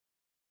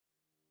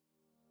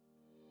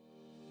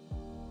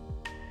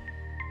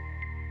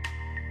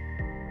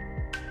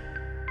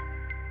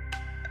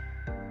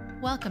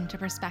Welcome to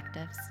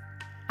Perspectives.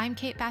 I'm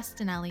Kate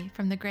Bastinelli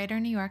from the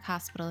Greater New York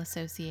Hospital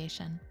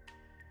Association.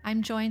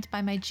 I'm joined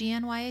by my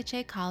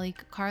GNYHA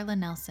colleague Carla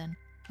Nelson,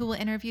 who will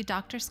interview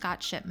Dr.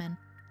 Scott Shipman,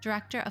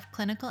 Director of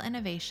Clinical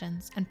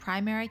Innovations and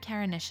Primary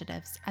Care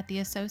Initiatives at the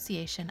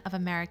Association of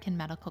American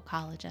Medical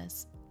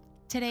Colleges.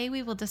 Today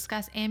we will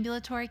discuss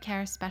ambulatory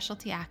care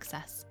specialty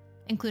access,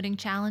 including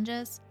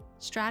challenges,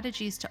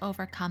 strategies to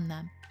overcome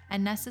them,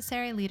 and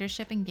necessary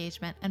leadership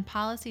engagement and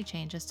policy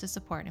changes to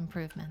support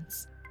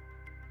improvements.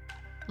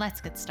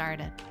 Let's get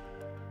started.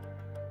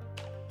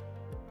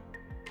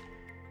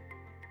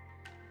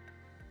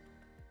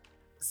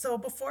 So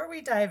before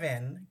we dive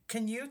in,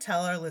 can you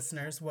tell our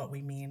listeners what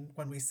we mean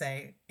when we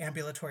say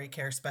ambulatory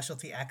care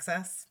specialty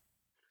access?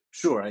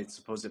 Sure, I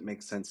suppose it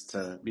makes sense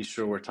to be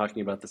sure we're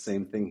talking about the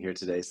same thing here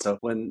today. So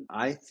when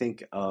I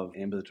think of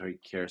ambulatory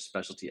care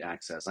specialty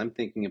access, I'm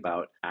thinking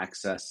about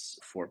access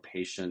for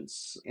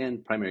patients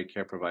and primary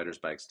care providers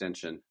by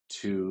extension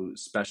to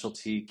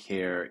specialty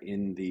care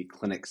in the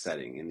clinic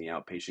setting, in the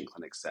outpatient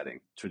clinic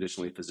setting.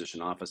 Traditionally,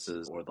 physician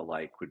offices or the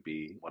like would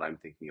be what I'm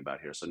thinking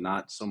about here. So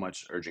not so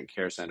much urgent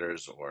care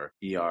centers or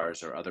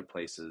ERs or other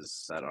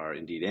places that are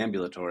indeed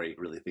ambulatory,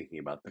 really thinking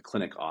about the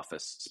clinic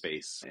office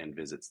space and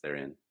visits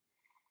therein.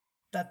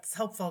 That's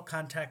helpful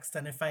context.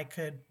 And if I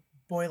could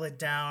boil it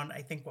down,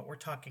 I think what we're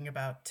talking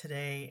about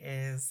today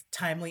is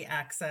timely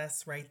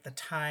access, right? The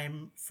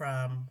time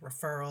from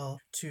referral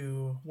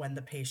to when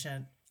the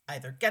patient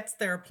either gets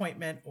their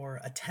appointment or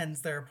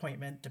attends their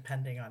appointment,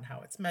 depending on how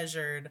it's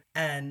measured,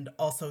 and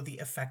also the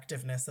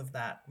effectiveness of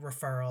that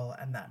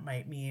referral. And that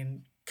might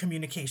mean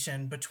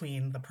communication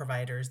between the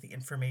providers, the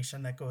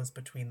information that goes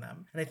between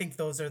them. And I think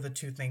those are the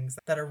two things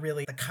that are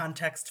really the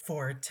context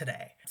for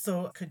today.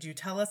 So could you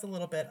tell us a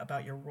little bit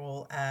about your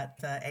role at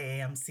the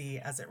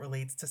AAMC as it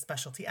relates to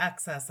specialty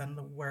access and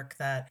the work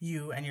that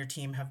you and your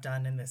team have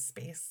done in this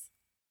space?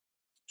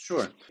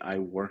 Sure. I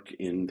work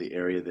in the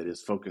area that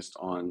is focused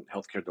on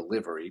healthcare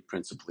delivery,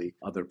 principally.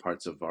 Other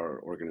parts of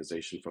our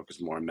organization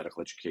focus more on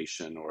medical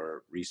education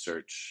or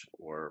research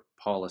or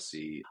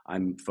policy.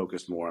 I'm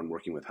focused more on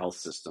working with health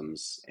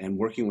systems and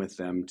working with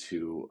them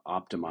to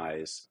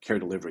optimize care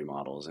delivery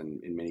models.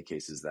 And in many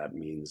cases, that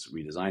means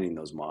redesigning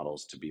those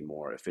models to be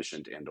more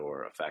efficient and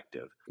or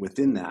effective.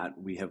 Within that,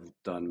 we have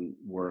done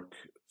work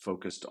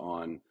focused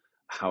on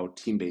how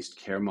team-based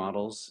care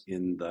models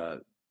in the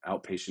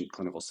outpatient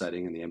clinical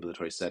setting and the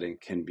ambulatory setting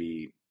can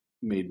be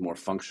made more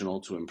functional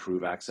to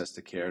improve access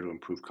to care, to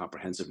improve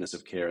comprehensiveness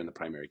of care in the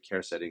primary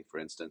care setting, for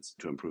instance,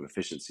 to improve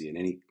efficiency in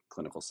any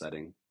clinical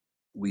setting.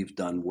 We've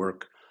done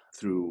work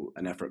through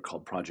an effort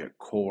called Project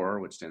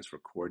CORE, which stands for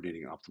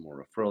Coordinating Optimal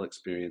Referral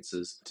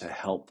Experiences, to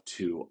help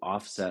to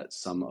offset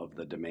some of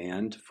the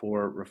demand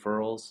for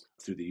referrals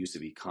through the use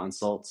of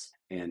e-consults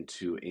and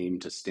to aim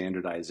to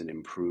standardize and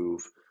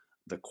improve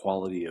the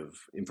quality of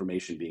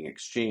information being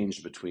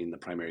exchanged between the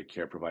primary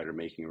care provider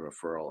making a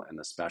referral and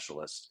the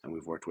specialist. And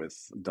we've worked with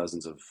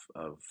dozens of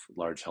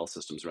large health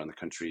systems around the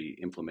country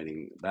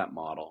implementing that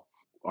model.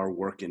 Our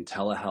work in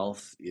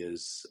telehealth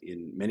is,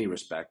 in many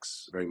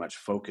respects, very much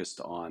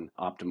focused on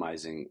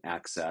optimizing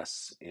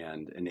access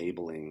and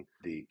enabling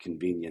the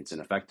convenience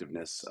and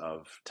effectiveness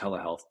of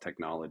telehealth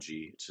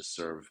technology to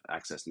serve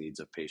access needs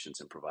of patients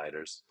and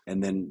providers.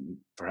 And then,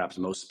 perhaps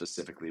most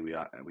specifically,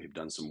 we've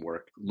done some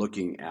work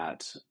looking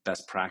at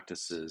best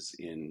practices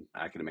in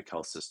academic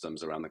health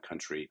systems around the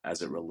country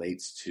as it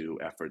relates to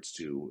efforts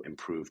to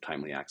improve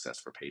timely access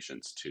for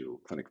patients to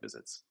clinic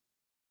visits.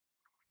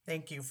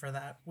 Thank you for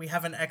that. We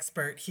have an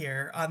expert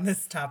here on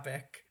this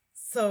topic.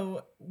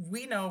 So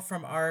we know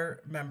from our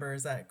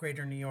members at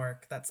Greater New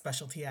York that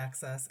specialty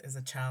access is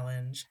a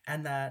challenge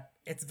and that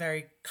it's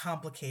very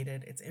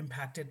complicated. It's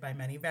impacted by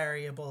many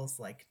variables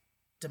like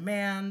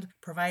demand,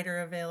 provider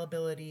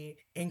availability,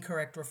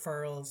 incorrect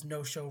referrals,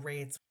 no-show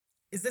rates.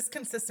 Is this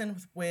consistent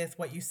with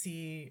what you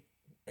see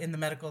in the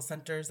medical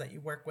centers that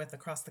you work with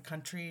across the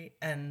country?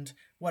 And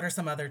what are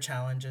some other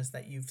challenges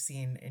that you've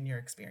seen in your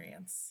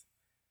experience?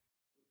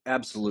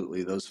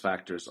 Absolutely, those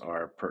factors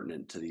are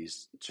pertinent to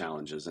these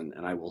challenges. And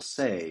I will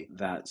say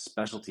that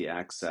specialty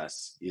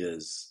access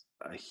is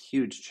a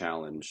huge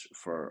challenge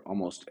for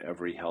almost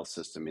every health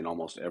system in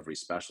almost every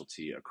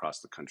specialty across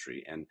the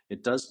country. And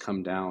it does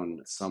come down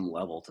at some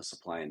level to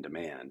supply and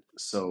demand.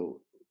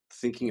 So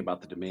thinking about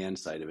the demand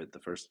side of it, the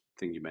first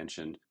thing you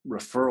mentioned,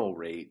 referral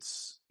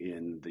rates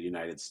in the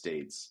United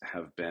States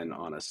have been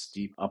on a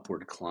steep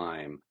upward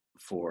climb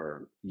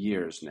for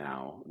years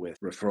now, with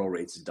referral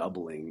rates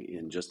doubling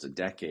in just a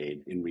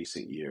decade in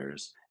recent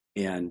years.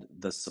 And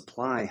the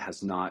supply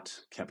has not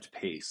kept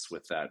pace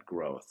with that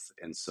growth.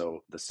 And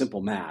so the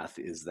simple math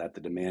is that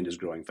the demand is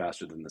growing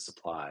faster than the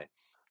supply.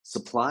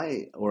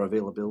 Supply or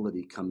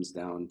availability comes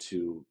down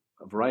to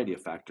a variety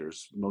of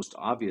factors. Most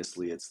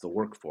obviously, it's the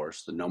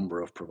workforce, the number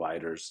of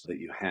providers that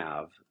you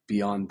have.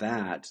 Beyond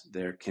that,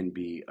 there can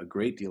be a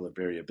great deal of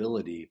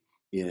variability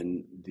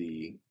in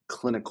the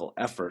clinical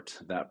effort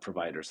that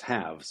providers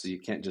have. So you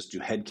can't just do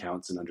head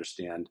counts and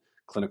understand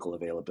clinical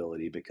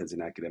availability, because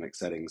in academic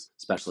settings,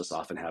 specialists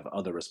often have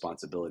other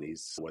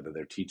responsibilities, whether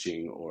they're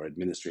teaching or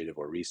administrative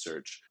or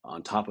research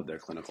on top of their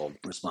clinical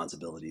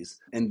responsibilities.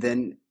 And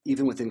then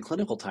even within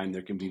clinical time,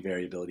 there can be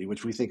variability,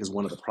 which we think is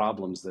one of the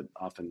problems that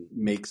often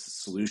makes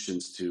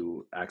solutions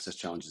to access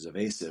challenges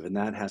evasive. And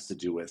that has to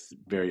do with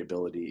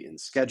variability in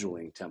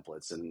scheduling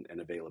templates and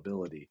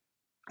availability.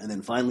 And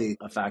then finally,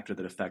 a factor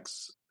that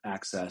affects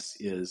access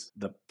is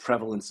the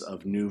prevalence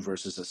of new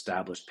versus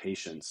established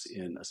patients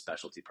in a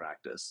specialty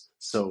practice.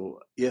 So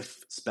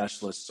if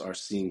specialists are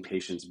seeing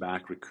patients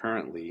back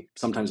recurrently,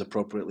 sometimes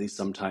appropriately,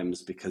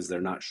 sometimes because they're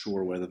not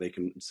sure whether they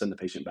can send the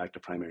patient back to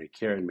primary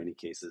care in many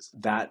cases,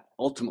 that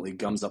ultimately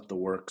gums up the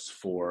works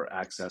for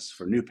access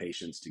for new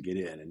patients to get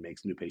in and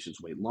makes new patients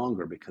wait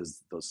longer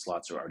because those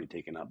slots are already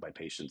taken up by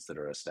patients that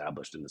are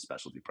established in the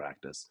specialty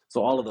practice.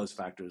 So all of those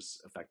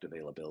factors affect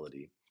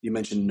availability. You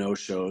mentioned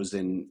no-shows,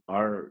 and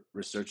our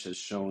research has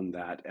shown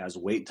that as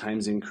wait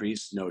times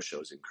increase,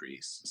 no-shows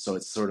increase. So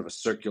it's sort of a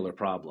circular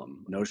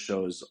problem.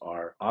 No-shows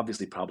are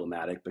obviously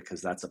problematic because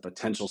that's a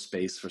potential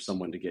space for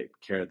someone to get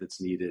care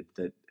that's needed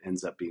that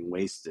ends up being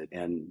wasted.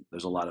 And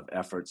there's a lot of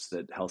efforts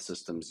that health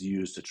systems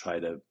use to try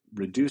to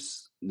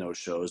reduce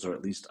no-shows, or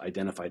at least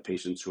identify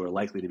patients who are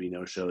likely to be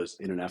no-shows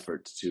in an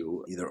effort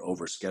to either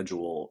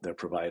overschedule their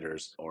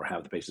providers or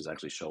have the patients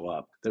actually show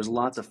up. There's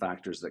lots of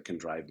factors that can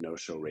drive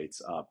no-show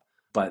rates up,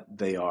 but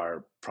they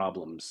are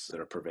problems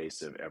that are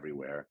pervasive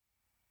everywhere.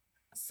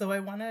 So I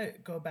want to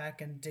go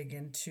back and dig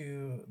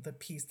into the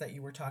piece that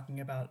you were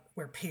talking about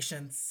where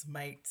patients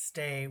might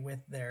stay with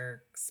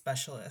their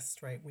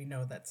specialist, right? We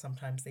know that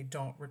sometimes they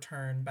don't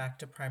return back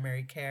to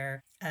primary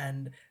care.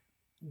 And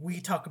we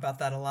talk about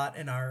that a lot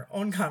in our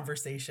own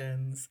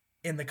conversations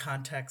in the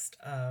context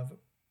of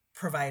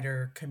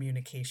provider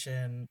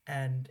communication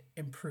and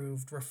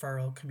improved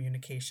referral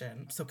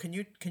communication. So can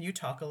you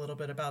talk a little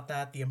bit about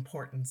that, the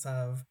importance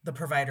of the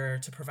provider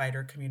to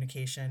provider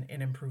communication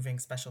in improving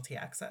specialty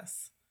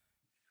access?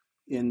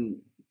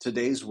 In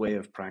today's way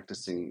of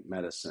practicing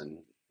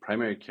medicine,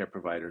 primary care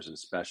providers and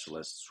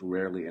specialists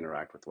rarely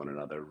interact with one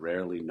another,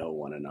 rarely know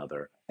one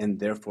another, and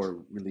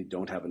therefore really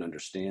don't have an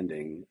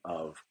understanding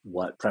of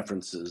what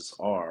preferences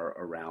are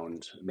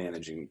around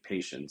managing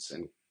patients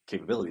and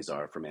capabilities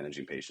are for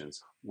managing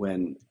patients.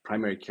 When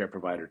primary care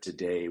provider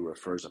today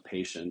refers a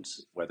patient,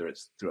 whether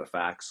it's through a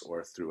fax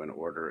or through an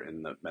order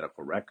in the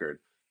medical record,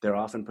 they're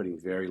often putting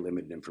very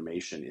limited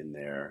information in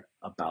there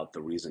about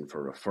the reason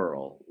for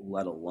referral,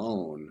 let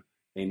alone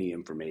any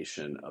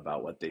information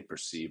about what they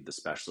perceive the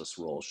specialist's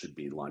role should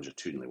be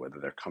longitudinally, whether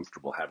they're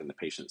comfortable having the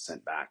patient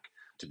sent back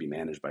to be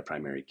managed by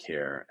primary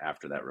care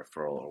after that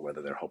referral, or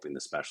whether they're hoping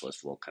the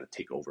specialist will kind of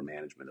take over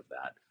management of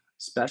that.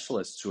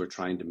 Specialists who are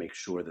trying to make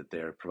sure that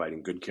they're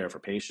providing good care for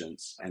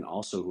patients, and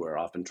also who are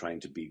often trying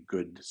to be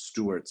good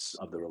stewards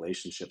of the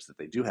relationships that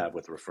they do have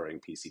with referring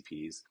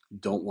PCPs,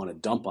 don't want to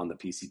dump on the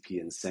PCP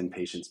and send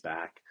patients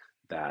back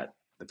that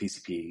the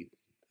PCP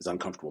is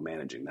uncomfortable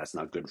managing. That's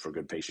not good for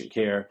good patient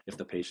care if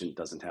the patient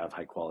doesn't have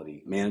high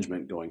quality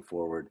management going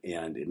forward.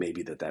 And it may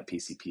be that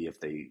PCP,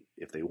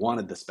 if they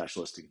wanted the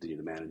specialist to continue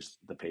to manage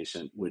the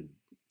patient, would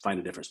find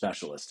a different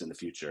specialist in the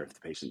future if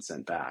the patient's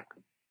sent back.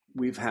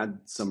 We've had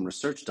some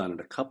research done at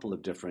a couple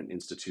of different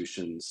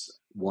institutions,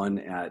 one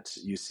at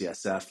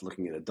UCSF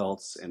looking at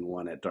adults and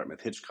one at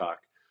Dartmouth-Hitchcock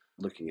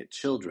looking at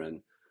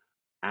children,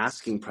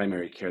 asking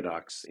primary care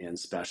docs and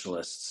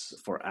specialists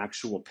for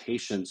actual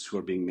patients who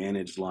are being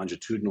managed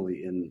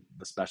longitudinally in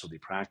the specialty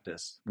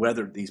practice,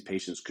 whether these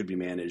patients could be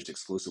managed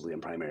exclusively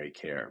in primary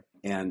care.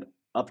 And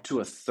up to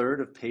a third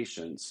of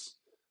patients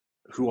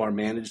who are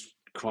managed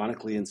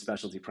chronically in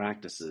specialty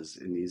practices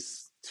in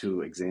these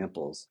two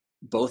examples,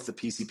 both the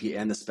PCP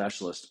and the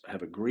specialist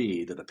have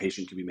agreed that the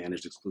patient can be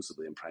managed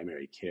exclusively in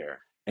primary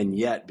care. And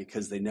yet,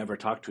 because they never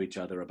talk to each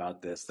other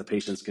about this, the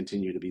patients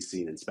continue to be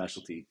seen in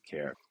specialty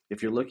care.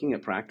 If you're looking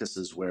at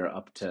practices where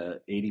up to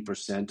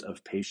 80%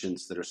 of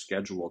patients that are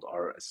scheduled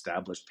are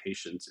established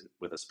patients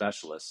with a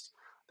specialist,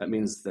 that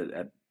means that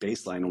at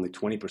baseline, only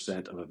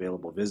 20% of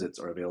available visits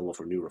are available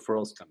for new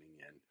referrals coming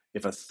in.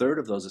 If a third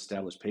of those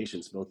established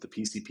patients, both the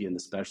PCP and the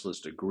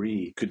specialist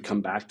agree, could come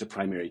back to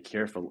primary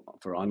care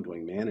for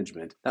ongoing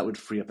management, that would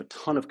free up a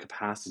ton of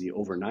capacity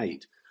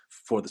overnight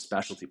for the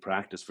specialty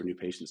practice for new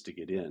patients to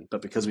get in.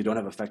 But because we don't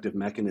have effective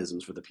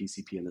mechanisms for the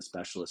PCP and the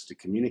specialist to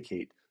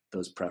communicate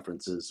those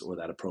preferences or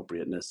that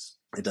appropriateness,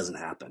 it doesn't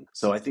happen.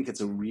 So I think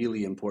it's a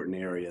really important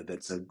area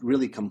that's a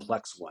really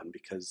complex one,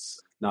 because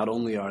not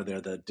only are there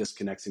the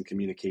disconnects in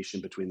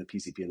communication between the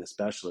PCP and the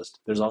specialist,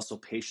 there's also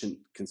patient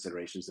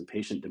considerations and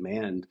patient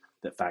demand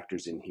that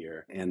factors in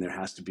here. And there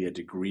has to be a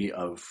degree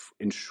of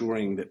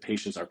ensuring that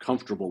patients are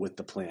comfortable with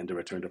the plan to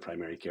return to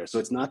primary care. So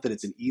it's not that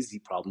it's an easy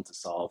problem to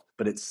solve,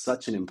 but it's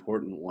such an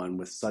important one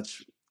with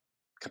such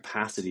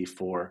capacity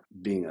for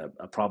being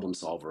a problem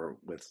solver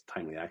with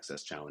timely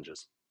access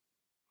challenges.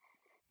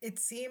 It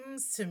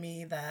seems to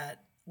me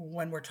that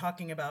when we're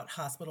talking about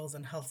hospitals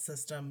and health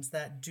systems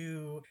that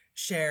do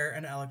share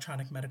an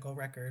electronic medical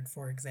record,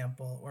 for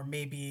example, or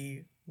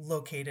maybe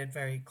located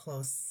very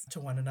close to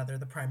one another.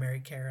 The primary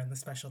care and the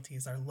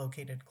specialties are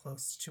located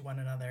close to one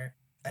another,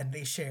 and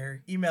they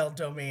share email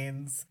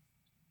domains.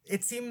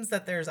 It seems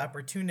that there's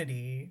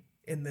opportunity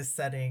in this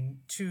setting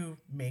to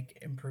make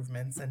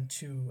improvements and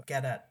to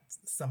get at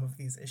some of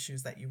these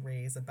issues that you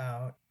raise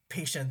about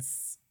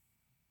patients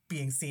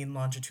being seen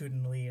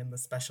longitudinally in the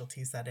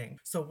specialty setting.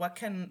 So, what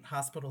can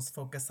hospitals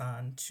focus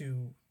on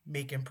to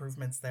make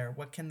improvements there?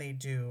 What can they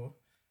do?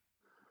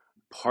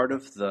 Part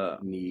of the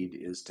need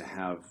is to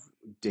have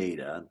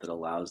data that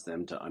allows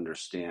them to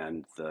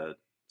understand the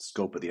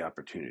scope of the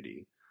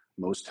opportunity.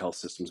 Most health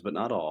systems, but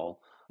not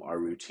all, are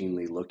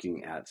routinely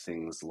looking at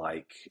things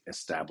like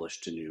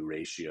established to new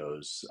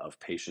ratios of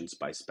patients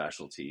by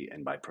specialty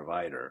and by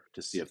provider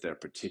to see if there are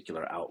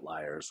particular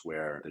outliers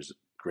where there's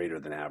greater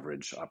than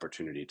average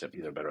opportunity to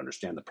either better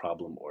understand the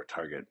problem or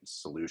target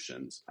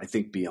solutions. I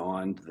think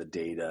beyond the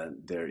data,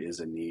 there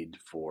is a need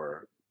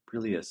for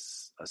really a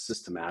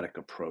systematic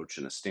approach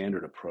and a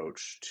standard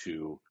approach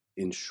to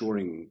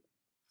ensuring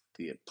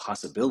the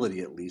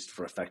possibility, at least,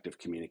 for effective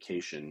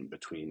communication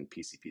between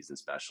PCPs and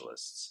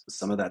specialists.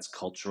 Some of that's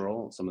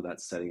cultural, some of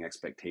that's setting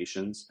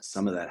expectations,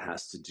 some of that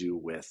has to do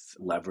with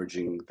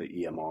leveraging the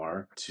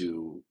EMR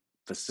to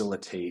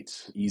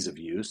facilitate ease of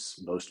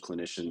use. Most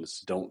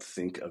clinicians don't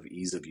think of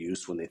ease of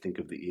use when they think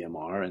of the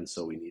EMR, and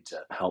so we need to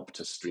help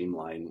to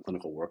streamline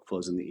clinical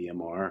workflows in the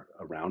EMR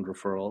around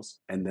referrals.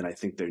 And then I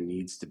think there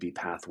needs to be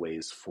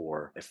pathways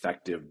for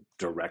effective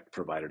direct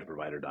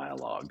provider-to-provider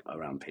dialogue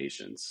around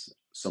patients.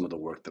 Some of the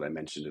work that I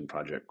mentioned in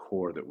Project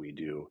Core that we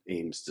do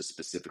aims to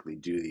specifically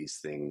do these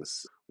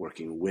things,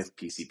 working with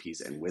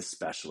PCPs and with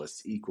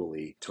specialists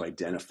equally to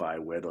identify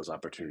where those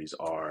opportunities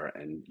are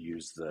and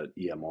use the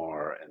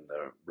EMR and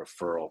the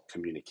referral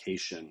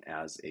communication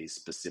as a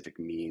specific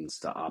means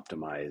to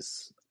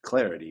optimize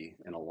clarity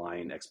and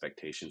align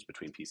expectations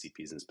between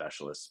PCPs and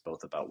specialists,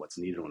 both about what's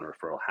needed when a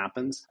referral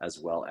happens, as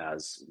well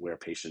as where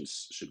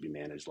patients should be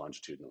managed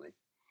longitudinally.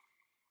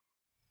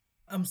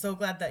 I'm so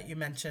glad that you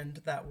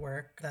mentioned that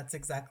work. That's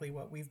exactly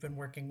what we've been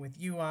working with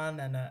you on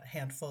and a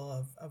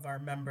handful of our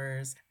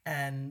members.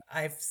 And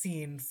I've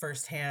seen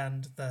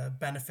firsthand the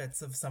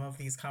benefits of some of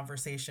these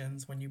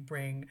conversations when you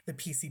bring the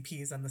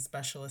PCPs and the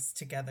specialists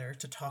together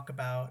to talk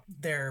about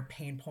their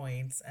pain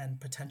points and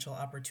potential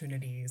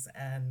opportunities.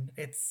 And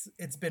it's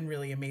been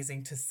really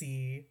amazing to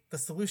see the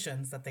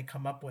solutions that they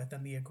come up with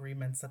and the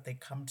agreements that they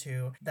come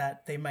to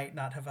that they might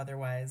not have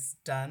otherwise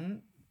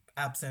done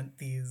absent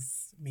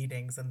these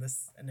meetings and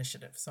this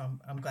initiative. So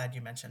I'm glad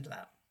you mentioned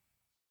that.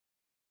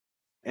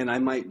 And I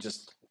might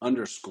just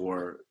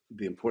underscore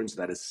the importance of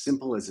that, as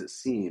simple as it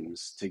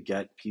seems, to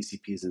get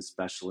PCPs and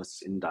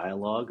specialists in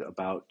dialogue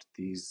about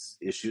these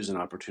issues and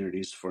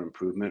opportunities for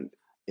improvement.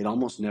 It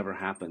almost never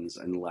happens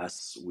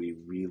unless we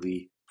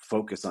really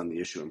focus on the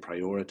issue and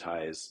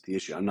prioritize the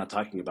issue. I'm not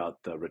talking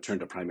about the return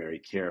to primary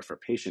care for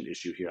patient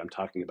issue here. I'm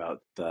talking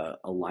about the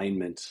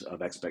alignment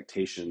of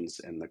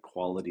expectations and the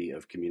quality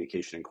of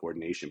communication and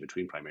coordination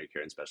between primary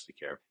care and specialty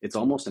care. It's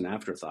almost an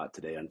afterthought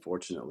today,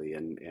 unfortunately,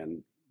 and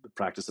the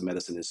practice of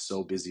medicine is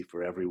so busy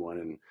for everyone,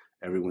 and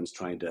everyone's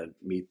trying to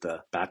meet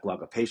the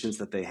backlog of patients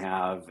that they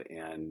have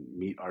and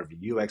meet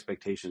RVU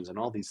expectations and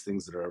all these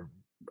things that are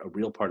a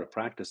real part of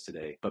practice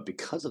today. But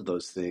because of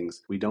those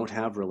things, we don't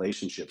have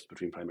relationships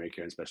between primary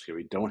care and specialty care.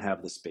 We don't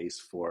have the space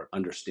for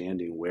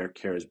understanding where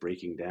care is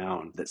breaking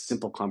down that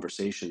simple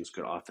conversations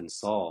could often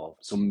solve.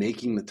 So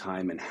making the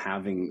time and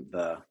having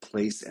the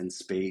place and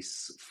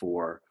space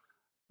for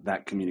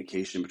that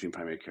communication between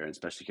primary care and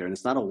specialty care. And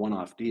it's not a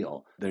one-off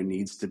deal. There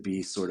needs to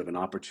be sort of an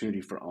opportunity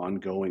for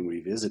ongoing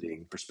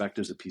revisiting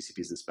perspectives of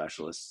PCPs and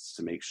specialists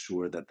to make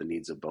sure that the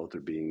needs of both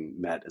are being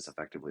met as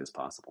effectively as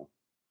possible.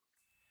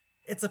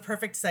 It's a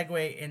perfect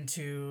segue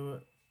into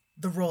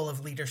the role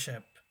of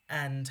leadership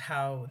and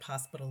how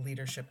hospital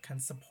leadership can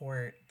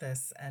support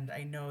this. And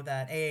I know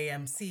that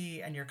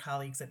AAMC and your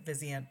colleagues at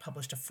Vizient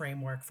published a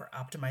framework for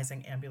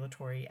optimizing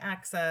ambulatory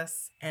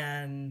access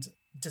and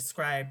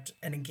described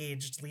an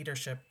engaged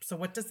leadership. So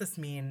what does this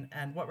mean,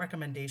 and what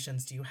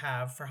recommendations do you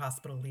have for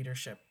hospital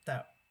leadership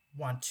that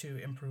want to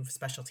improve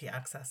specialty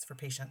access for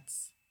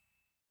patients?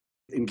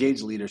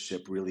 Engaged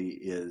leadership really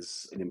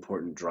is an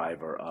important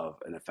driver of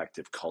an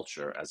effective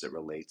culture as it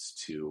relates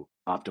to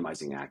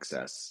optimizing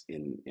access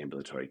in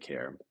ambulatory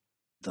care.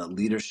 The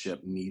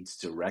leadership needs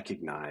to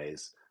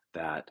recognize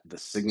that the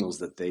signals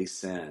that they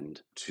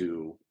send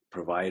to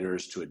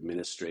providers, to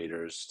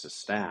administrators, to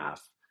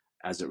staff,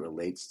 as it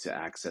relates to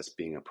access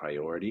being a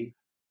priority,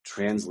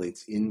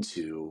 translates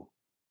into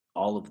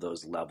all of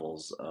those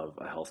levels of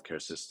a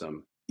healthcare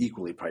system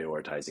equally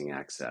prioritizing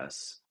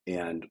access.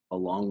 And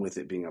along with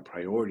it being a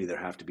priority, there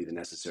have to be the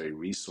necessary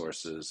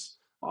resources,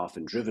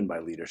 often driven by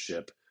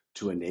leadership,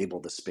 to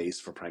enable the space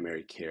for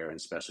primary care and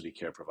specialty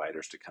care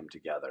providers to come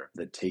together.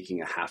 That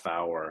taking a half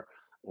hour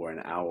or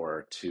an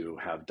hour to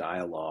have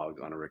dialogue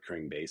on a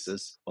recurring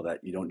basis, while that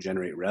you don't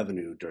generate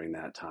revenue during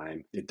that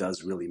time, it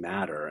does really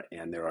matter,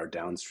 and there are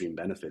downstream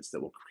benefits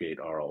that will create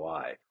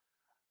ROI.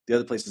 The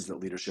other places that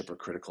leadership are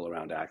critical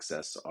around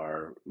access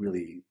are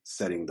really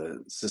setting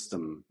the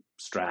system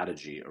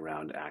strategy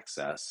around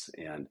access,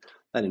 and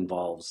that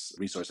involves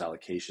resource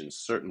allocation,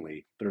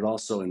 certainly, but it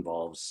also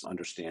involves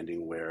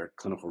understanding where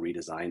clinical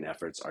redesign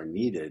efforts are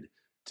needed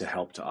to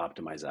help to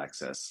optimize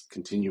access.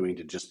 Continuing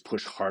to just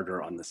push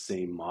harder on the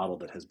same model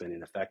that has been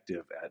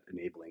ineffective at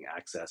enabling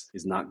access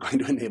is not going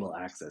to enable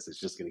access. It's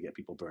just going to get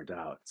people burnt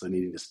out. So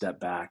needing to step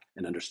back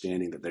and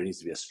understanding that there needs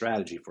to be a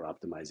strategy for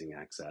optimizing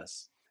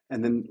access.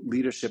 And then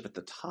leadership at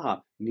the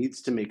top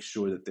needs to make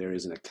sure that there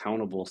is an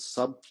accountable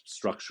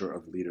substructure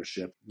of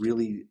leadership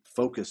really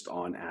focused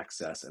on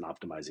access and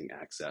optimizing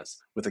access,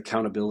 with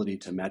accountability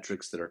to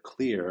metrics that are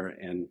clear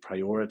and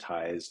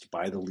prioritized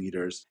by the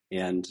leaders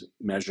and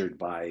measured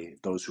by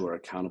those who are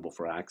accountable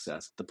for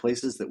access. The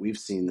places that we've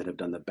seen that have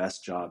done the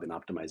best job in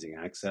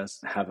optimizing access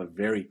have a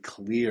very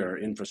clear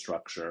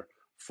infrastructure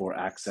for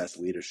access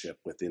leadership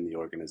within the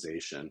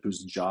organization,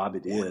 whose job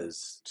it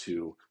is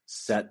to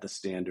set the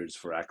standards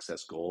for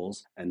access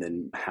goals and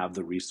then have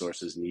the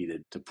resources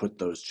needed to put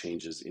those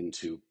changes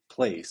into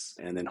place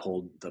and then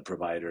hold the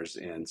providers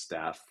and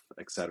staff,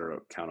 et cetera,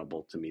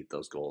 accountable to meet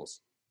those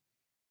goals.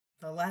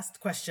 The last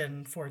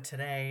question for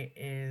today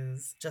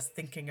is just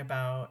thinking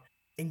about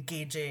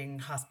engaging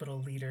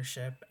hospital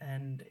leadership,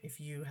 and if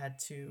you had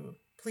to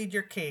plead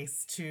your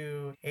case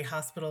to a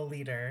hospital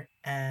leader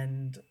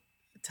and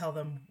tell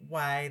them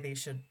why they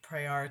should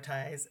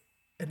prioritize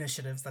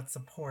initiatives that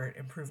support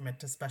improvement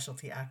to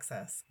specialty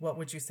access, what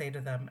would you say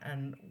to them,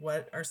 and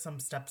what are some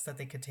steps that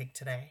they could take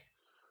today?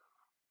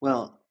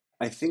 Well,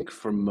 I think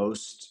for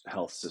most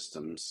health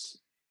systems,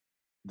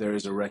 there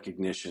is a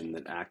recognition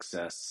that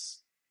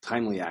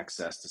timely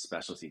access to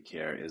specialty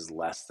care is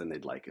less than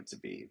they'd like it to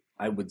be.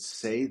 I would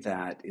say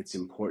that it's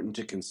important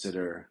to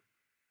consider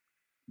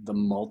the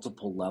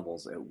multiple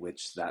levels at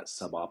which that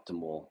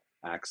suboptimal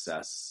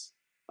access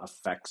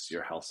affects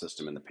your health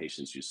system and the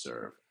patients you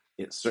serve.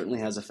 It certainly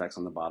has effects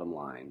on the bottom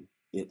line.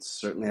 It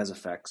certainly has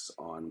effects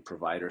on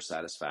provider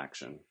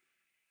satisfaction.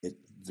 It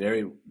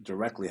very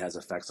directly has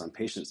effects on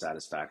patient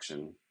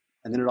satisfaction.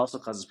 And then it also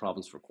causes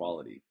problems for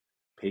quality.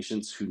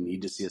 Patients who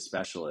need to see a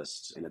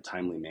specialist in a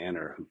timely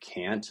manner who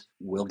can't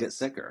will get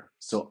sicker.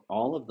 So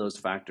all of those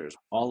factors,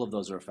 all of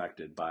those are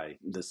affected by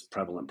this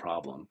prevalent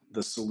problem.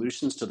 The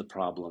solutions to the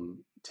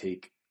problem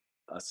take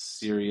a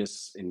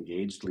serious,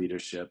 engaged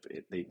leadership.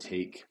 They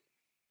take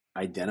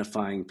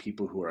identifying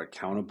people who are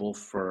accountable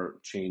for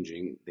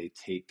changing. They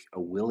take a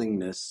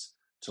willingness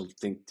to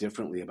think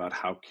differently about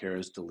how care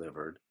is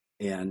delivered.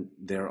 And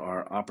there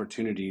are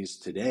opportunities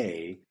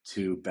today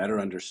to better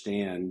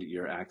understand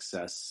your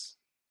access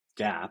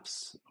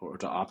gaps or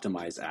to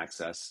optimize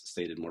access,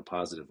 stated more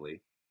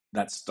positively.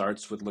 That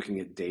starts with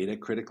looking at data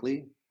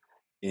critically,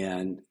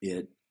 and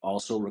it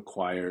also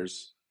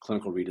requires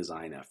clinical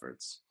redesign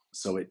efforts.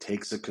 So it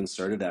takes a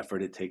concerted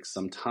effort, it takes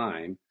some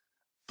time,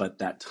 but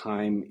that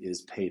time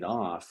is paid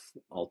off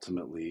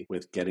ultimately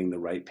with getting the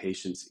right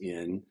patients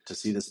in to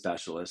see the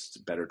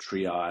specialist, better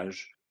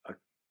triage, a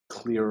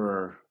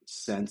clearer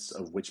sense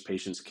of which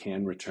patients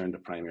can return to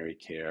primary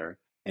care,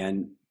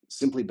 and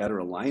simply better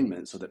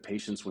alignment so that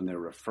patients, when they're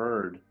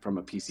referred from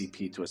a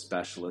PCP to a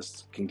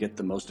specialist, can get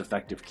the most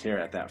effective care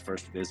at that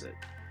first visit.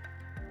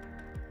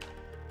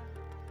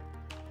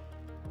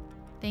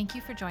 Thank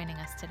you for joining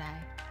us today.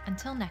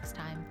 Until next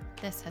time,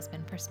 this has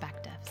been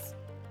Perspectives.